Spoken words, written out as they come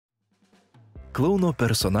Klouno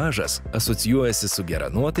personažas asocijuojasi su gera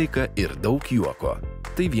nuotaika ir daug juoko.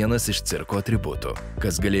 Tai vienas iš cirko atributų.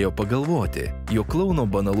 Kas galėjo pagalvoti, jog klouno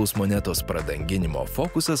banalus monetos pradanginimo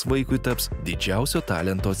fokusas vaikui taps didžiausio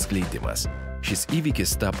talento atskleidimas. Šis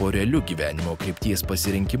įvykis tapo realiu gyvenimo krypties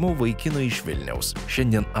pasirinkimu vaikino iš Vilniaus.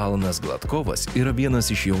 Šiandien Alanas Gladkovas yra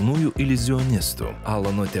vienas iš jaunųjų iliuzionistų.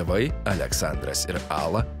 Alano tėvai, Aleksandras ir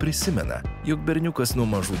Ala, prisimena, jog berniukas nuo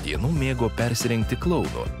mažų dienų mėgo persirengti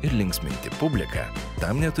klounu ir linksminti publiką.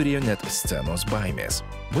 Tam neturėjo net scenos baimės.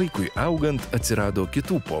 Vaikui augant atsirado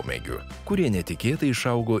kitų pomėgių, kurie netikėtai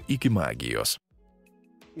išaugo iki magijos.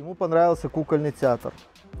 Ему понравился кукольный театр.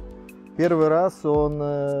 Первый раз он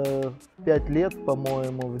 5 лет,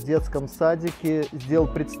 по-моему, в детском садике сделал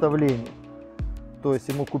представление. То есть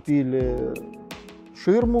ему купили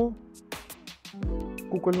ширму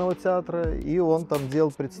кукольного театра, и он там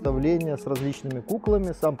делал представление с различными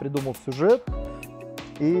куклами, сам придумал сюжет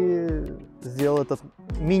и сделал этот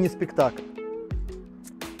мини-спектакль.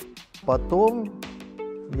 Потом,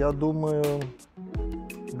 я думаю,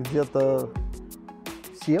 где-то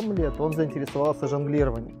в 7 лет он заинтересовался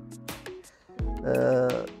жонглированием.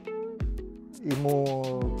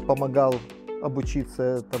 Ему помогал обучиться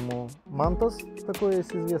этому Мантас, такой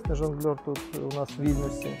есть известный жонглер тут у нас в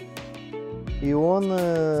Вильнюсе. И он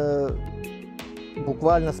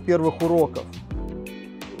буквально с первых уроков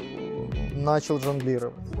начал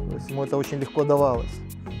жонглировать. То есть ему это очень легко давалось.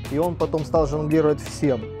 И он потом стал жонглировать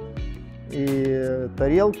всем. И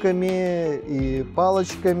тарелками, и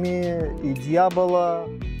палочками, и дьявола.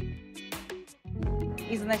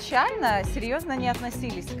 Изначально серьезно не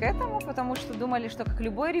относились к этому, потому что думали, что как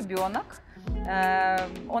любой ребенок,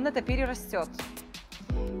 он это перерастет.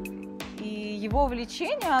 И его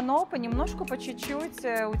увлечение, оно понемножку, по чуть-чуть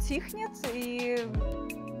утихнет, и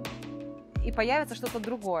появится что-то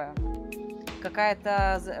другое.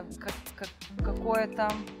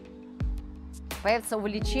 Появится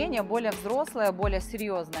увлечение более взрослое, более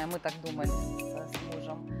серьезное, мы так думали с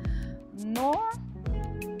мужем.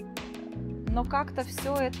 Но как-то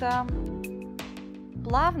все это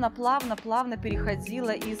плавно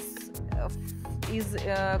переходило из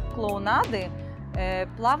клоунады,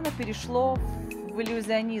 плавно перешло в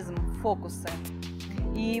иллюзионизм, в фокусы.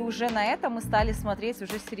 И уже на это мы стали смотреть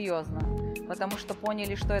уже серьезно, потому что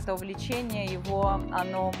поняли, что это увлечение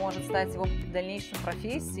оно может стать его дальнейшей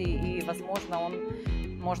профессией, и, возможно, он,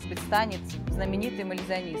 может быть, станет знаменитым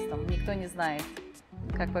иллюзионистом. Никто не знает,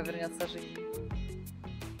 как повернется жизнь.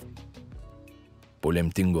 Po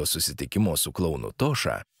lemtingo susitikimo su klounu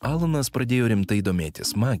Toša, Alanas pradėjo rimtai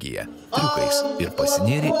domėtis magija, triukais ir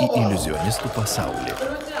pasinėrė į iliuzionistų pasaulį.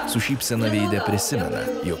 Su šypsena veide prisimena,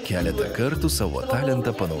 jog keletą kartų savo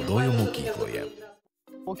talentą panaudojo mokykloje.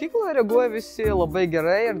 Mokykloje reaguoja visi labai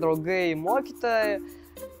gerai ir draugai mokytojai.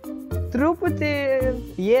 Truputį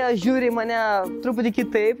jie žiūri mane truputį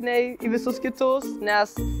kitaip nei į visus kitus,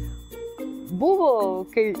 nes buvo,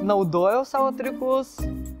 kai naudojau savo triukus,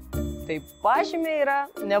 tai pažymiai yra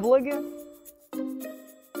neblogi.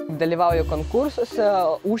 Dalyvauju konkursuose,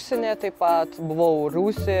 užsienyje taip pat, buvau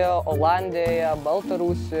Rusijoje, Olandijoje,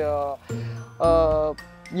 Baltarusijoje.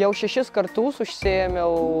 Jau 6 kartus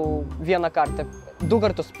užsiėmiau vieną kartą. 2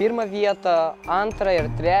 kartus pirmą vietą, 2 ir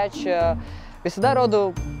 3. Visada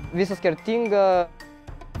rodau visą skirtingą.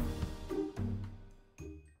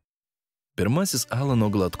 Pirmasis Alano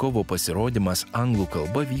Gladkovo pasirodymas anglų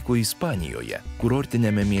kalba vyko Ispanijoje,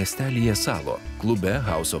 kurortinėme miestelyje Salo, klube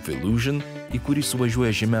House of Illusion, į kurį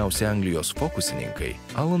suvažiuoja žymiausi Anglijos fokusininkai.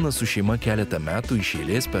 Alanas su šeima keletą metų iš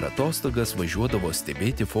eilės per atostogas važiuodavo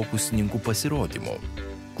stebėti fokusininkų pasirodymų.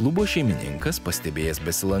 Klubo šeimininkas, pastebėjęs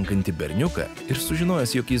besilankantį berniuką ir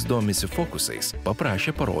sužinojęs, jog jis domisi fokusais,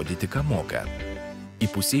 paprašė parodyti, ką moka.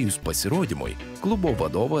 Įpusėjus pasirodymui, klubo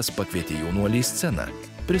vadovas pakvietė jaunuolį į sceną,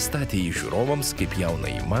 pristatė jį žiūrovams kaip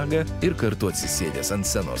jaunąjį magą ir kartu atsisėdęs ant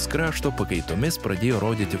scenos krašto pakaitomis pradėjo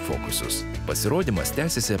rodyti fokusus. Pasirodymas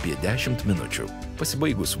tęsėsi apie 10 minučių.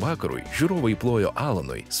 Pasibaigus vakarui, žiūrovai plojo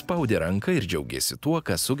Alanui, spaudė ranką ir džiaugėsi tuo,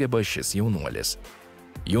 ką sugeba šis jaunuolis.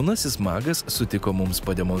 Jaunasis magas sutiko mums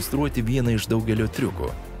pademonstruoti vieną iš daugelio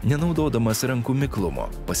triukų, nenaudodamas rankų miklumo,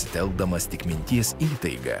 pasitelkdamas tik minties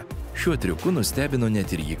įtaigą. Šiuo triuku nustebino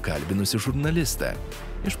net ir jį kalbinusi žurnalistą.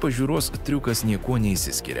 Iš pažiūros triukas niekuo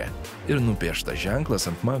neįsiskiria ir nupieštas ženklas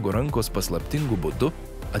ant mago rankos paslaptingu būdu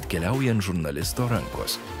atkeliauja ant žurnalisto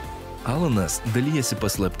rankos. Alanas dalyjasi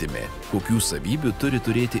paslaptimi, kokių savybių turi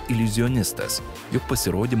turėti iliuzionistas, jog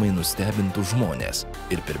pasirodymai nustebintų žmonės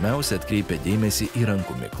ir pirmiausia atkreipia dėmesį į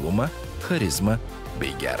rankų miklumą, charizmą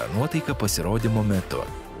bei gerą nuotaiką pasirodymo metu.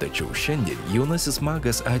 Tačiau šiandien jaunasis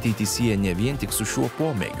magas ateitį sieja ne vien tik su šiuo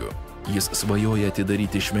pomėgiu. Jis svajoja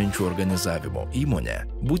atidaryti švenčių organizavimo įmonę,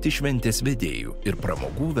 būti šventės vedėjų ir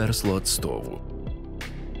pramogų verslo atstovų.